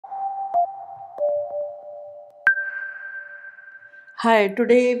Hi,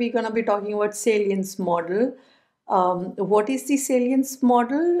 today we're going to be talking about Salience Model. What is the Salience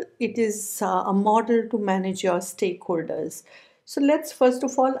Model? It is a model to manage your stakeholders. So let's first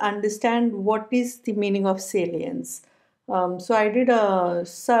of all understand what is the meaning of salience. So I did a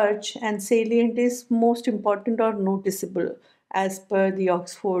search, and salient is most important or noticeable as per the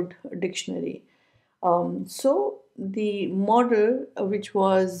Oxford Dictionary. So the model, which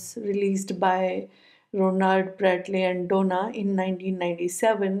was released by Ronald Bradley and Donna in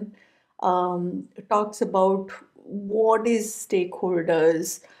 1997, talks about what is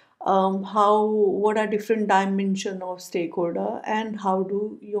stakeholders, what are different dimension of stakeholder, and how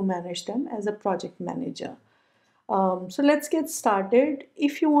do you manage them as a project manager. So let's get started.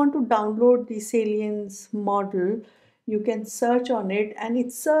 If you want to download the Salience model, you can search on it, and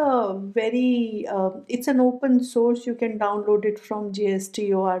it's an open source. You can download it from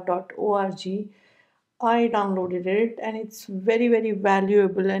gstor.org. I downloaded it, and it's very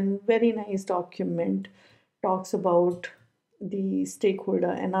valuable and very nice document. Talks about the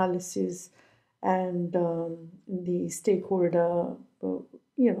stakeholder analysis and the stakeholder,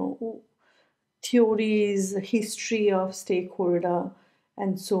 you know, theories, history of stakeholder,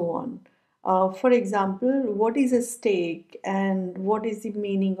 and so on. For example, what is a stake and what is the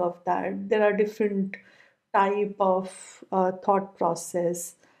meaning of that? There are different type of thought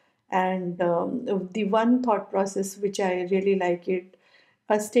process, and the one thought process which I really like it.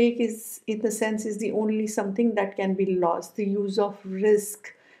 A stake is, in the sense, is the only something that can be lost. The use of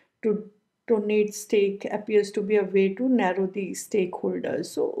risk to donate stake appears to be a way to narrow the stakeholders.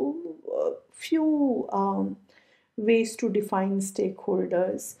 So, few ways to define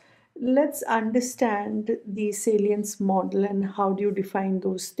stakeholders. Let's understand the salience model and how do you define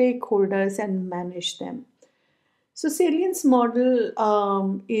those stakeholders and manage them. So, salience model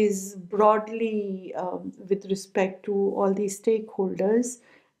is broadly with respect to all these stakeholders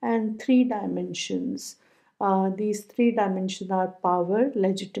and three dimensions. These three dimensions are power,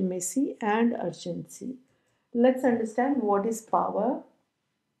 legitimacy, and urgency. Let's understand what is power,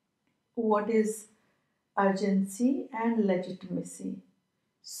 what is urgency, and legitimacy.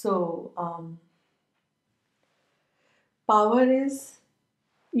 So, power is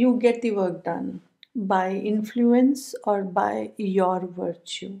you get the work done by influence or by your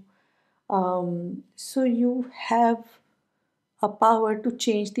virtue. So you have a power to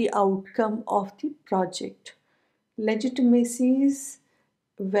change the outcome of the project. Legitimacy is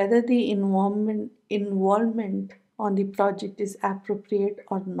whether the involvement on the project is appropriate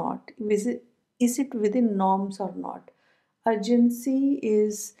or not. Is it within norms or not? Urgency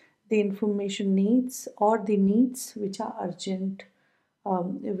is the information needs or the needs which are urgent,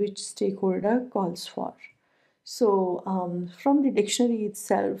 which stakeholder calls for. So, from the dictionary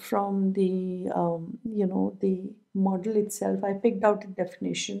itself, from the the model itself, I picked out a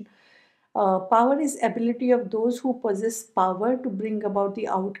definition. Power is ability of those who possess power to bring about the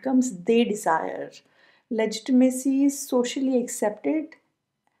outcomes they desire. Legitimacy is socially accepted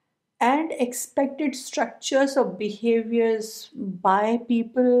and expected structures of behaviors by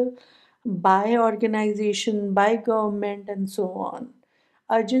people, by organization, by government, and so on.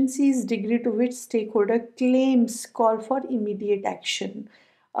 Urgency is degree to which stakeholder claims call for immediate action.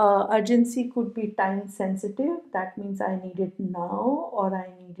 Urgency could be time sensitive, that means I need it now or I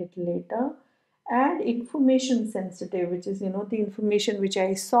need it later, and information sensitive, which is the information which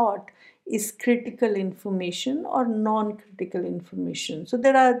I sought is critical information or non-critical information. So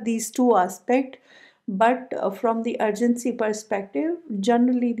there are these two aspects, but from the urgency perspective,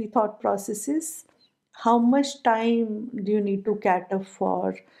 generally the thought process is how much time do you need to cater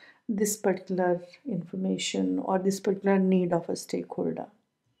for this particular information or this particular need of a stakeholder.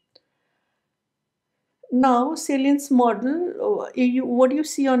 Now, salience model, what you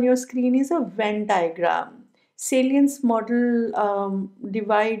see on your screen is a Venn diagram. Salience model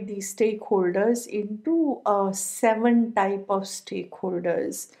divide the stakeholders into seven type of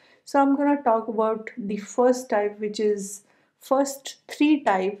stakeholders. So I'm going to talk about the first type, which is first three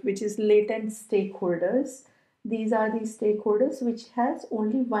type, which is latent stakeholders. These are the stakeholders which has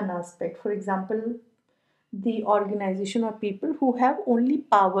only one aspect. For example, the organization or people who have only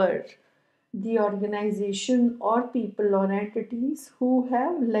power, the organization or people or entities who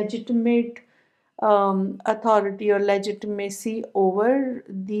have legitimate authority or legitimacy over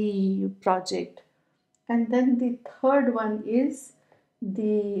the project. And then the third one is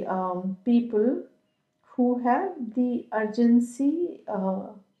the people who have the urgency,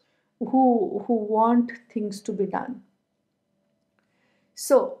 who want things to be done.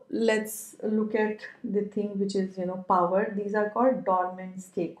 So let's look at the thing which is power. These are called dormant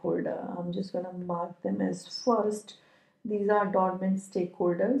stakeholder. I'm just going to mark them as first. These are dormant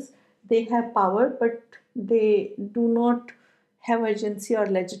stakeholders. They have power, but they do not have agency or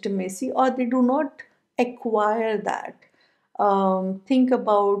legitimacy, or they do not acquire that. Think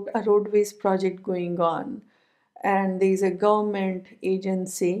about a roadways project going on, and there is a government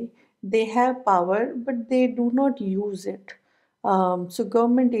agency. They have power, but they do not use it. So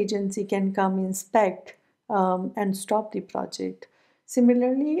government agency can come inspect and stop the project.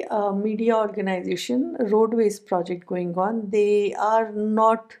 Similarly, a media organization, roadways project going on, they are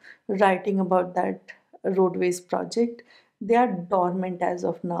not writing about that roadways project. They are dormant as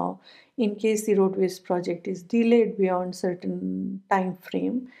of now. In case the roadways project is delayed beyond certain time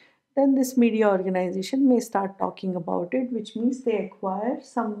frame, then this media organization may start talking about it, which means they acquire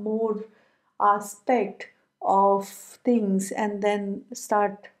some more aspect of things and then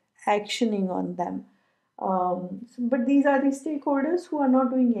start actioning on them. But these are the stakeholders who are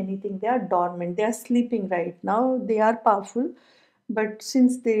not doing anything. They are dormant. They are sleeping right now. They are powerful, but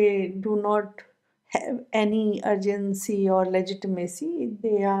since they do not have any urgency or legitimacy,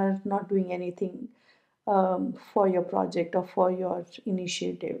 they are not doing anything for your project or for your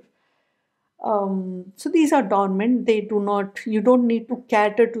initiative. So these are dormant. They do not, you don't need to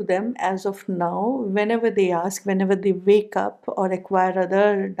cater to them as of now. Whenever they ask, whenever they wake up or acquire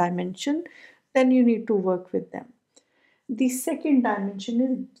other dimension, then you need to work with them. The second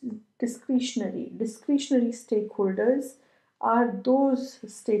dimension is discretionary. Discretionary stakeholders are those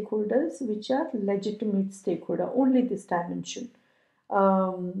stakeholders which are legitimate stakeholder, only this dimension.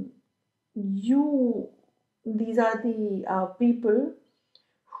 Um, you, these are the people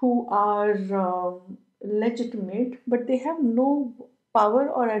who are legitimate, but they have no power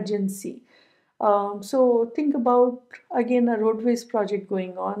or urgency. So think about again a roadways project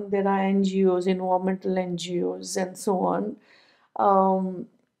going on. There are NGOs, environmental NGOs, and so on. Um,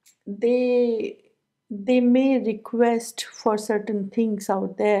 they they may request for certain things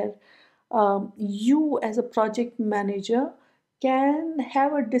out there. You as a project manager can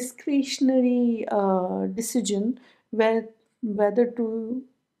have a discretionary decision where whether to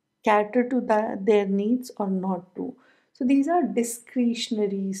cater to their needs or not to. So these are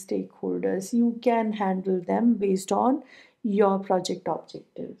discretionary stakeholders. You can handle them based on your project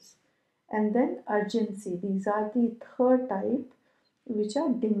objectives. And then urgency. These are the third type, which are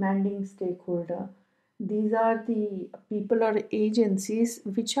demanding stakeholder. These are the people or agencies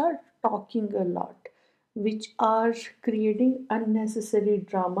which are talking a lot, which are creating unnecessary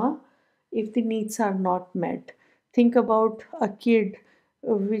drama if the needs are not met. Think about a kid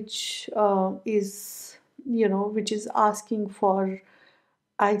which is, which is asking for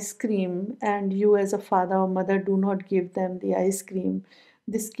ice cream, and you as a father or mother do not give them the ice cream.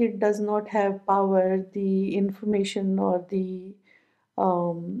 This kid does not have power, the information or the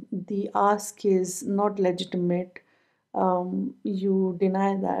ask is not legitimate. You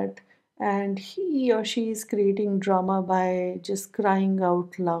deny that, and he or she is creating drama by just crying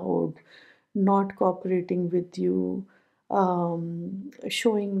out loud, not cooperating with you,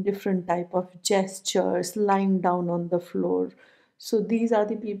 showing different type of gestures, lying down on the floor. So these are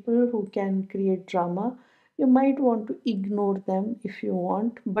the people who can create drama. You might want to ignore them if you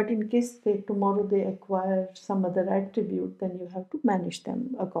want, but in case they tomorrow they acquire some other attribute, then you have to manage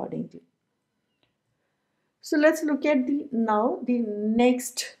them accordingly. So let's look at the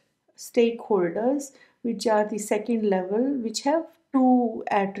next stakeholders, which are the second level, which have two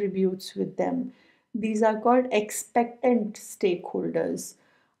attributes with them. These are called expectant stakeholders.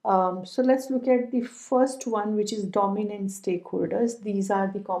 So let's look at the first one, which is dominant stakeholders. These are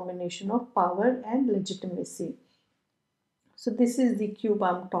the combination of power and legitimacy. So this is the cube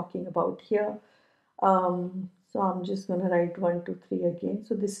I'm talking about here. So I'm just going to write 1, 2, 3 again.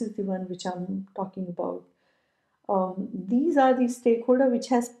 So this is the one which I'm talking about. These are the stakeholder which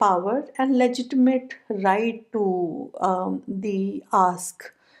has power and legitimate right to the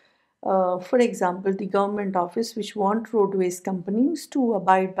ask. For example, the government office which want roadways companies to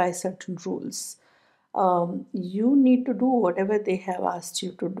abide by certain rules. You need to do whatever they have asked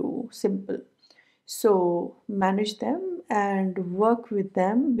you to do. Simple. So manage them and work with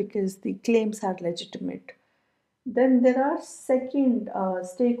them because the claims are legitimate. Then there are second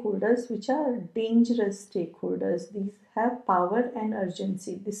stakeholders, which are dangerous stakeholders. These have power and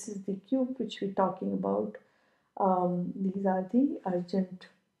urgency. This is the cube which we're talking about. These are the urgent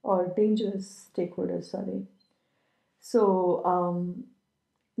or dangerous stakeholders, sorry. So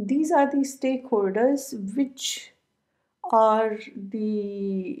these are the stakeholders which are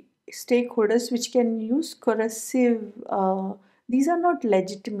the stakeholders which can use corrosive, these are not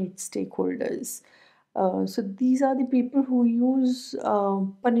legitimate stakeholders. So these are the people who use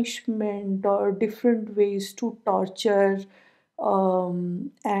punishment or different ways to torture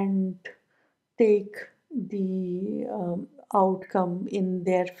and take the outcome in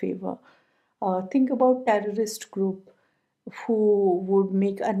their favor. Think about terrorist group who would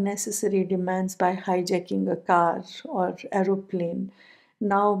make unnecessary demands by hijacking a car or aeroplane.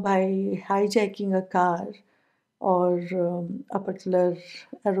 Now, by hijacking a car or a particular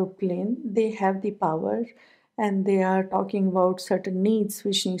aeroplane, they have the power and they are talking about certain needs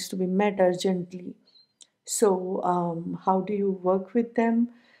which needs to be met urgently. So, how do you work with them?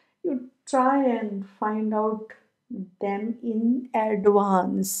 You try and find out them in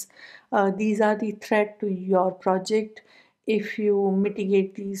advance. These are the threat to your project. If you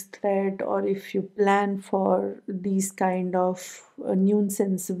mitigate these threat or if you plan for these kind of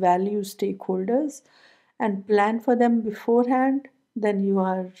nuisance value stakeholders and plan for them beforehand, then you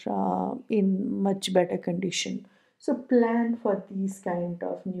are in much better condition. So plan for these kind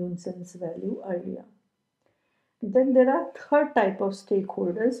of nuisance value earlier. Then there are third type of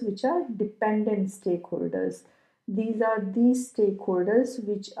stakeholders which are dependent stakeholders. These are these stakeholders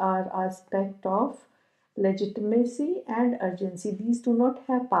which are aspect of legitimacy and urgency. These do not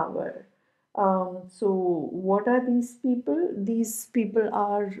have power. So what are these people? These people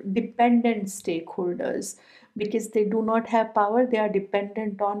are dependent stakeholders because they do not have power. They are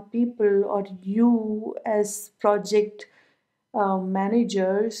dependent on people or you as project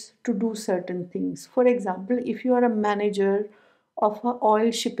managers to do certain things. For example, if you are a manager of an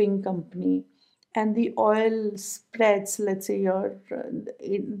oil shipping company and the oil spreads, let's say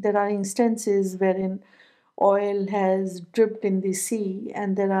there are instances wherein oil has dripped in the sea,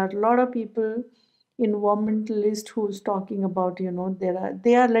 and there are a lot of people environmentalist who's talking about,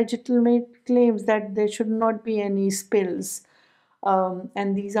 there are legitimate claims that there should not be any spills,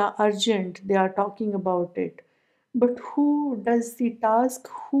 and these are urgent. They are talking about it, but who does the task?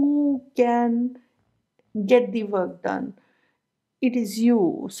 Who can get the work done? It is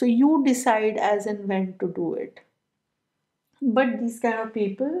you. So you decide as and when to do it. But these kind of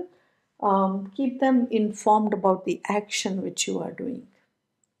people, keep them informed about the action which you are doing.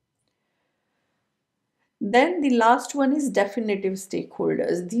 Then the last one is definitive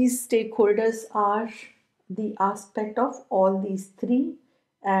stakeholders. These stakeholders are the aspect of all these three,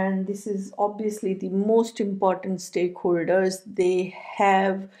 and this is obviously the most important stakeholders. They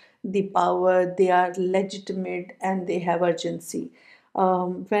have the power, they are legitimate, and they have urgency.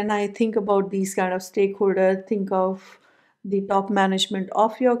 When I think about these kind of stakeholders, think of the top management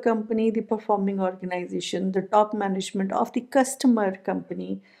of your company, the performing organization, the top management of the customer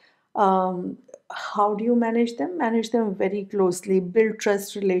company. um, how do you manage them very closely, build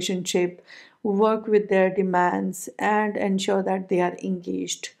trust relationship, work with their demands and ensure that they are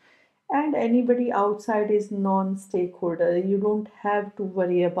engaged. And anybody outside is non-stakeholder. You don't have to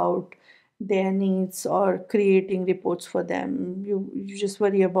worry about their needs or creating reports for them. You just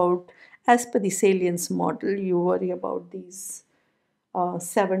worry about, as per the salience model, you worry about these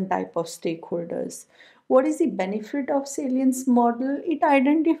seven type of stakeholders. What is the benefit of salience model? It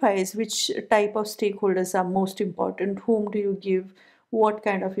identifies which type of stakeholders are most important, whom do you give what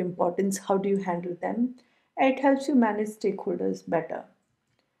kind of importance, how do you handle them. It helps you manage stakeholders better.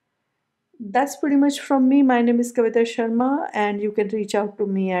 That's pretty much from me. My name is Kavita Sharma, and you can reach out to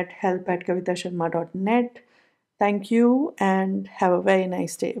me at help@kavitasharma.net. Thank you and have a very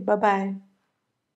nice day. Bye bye.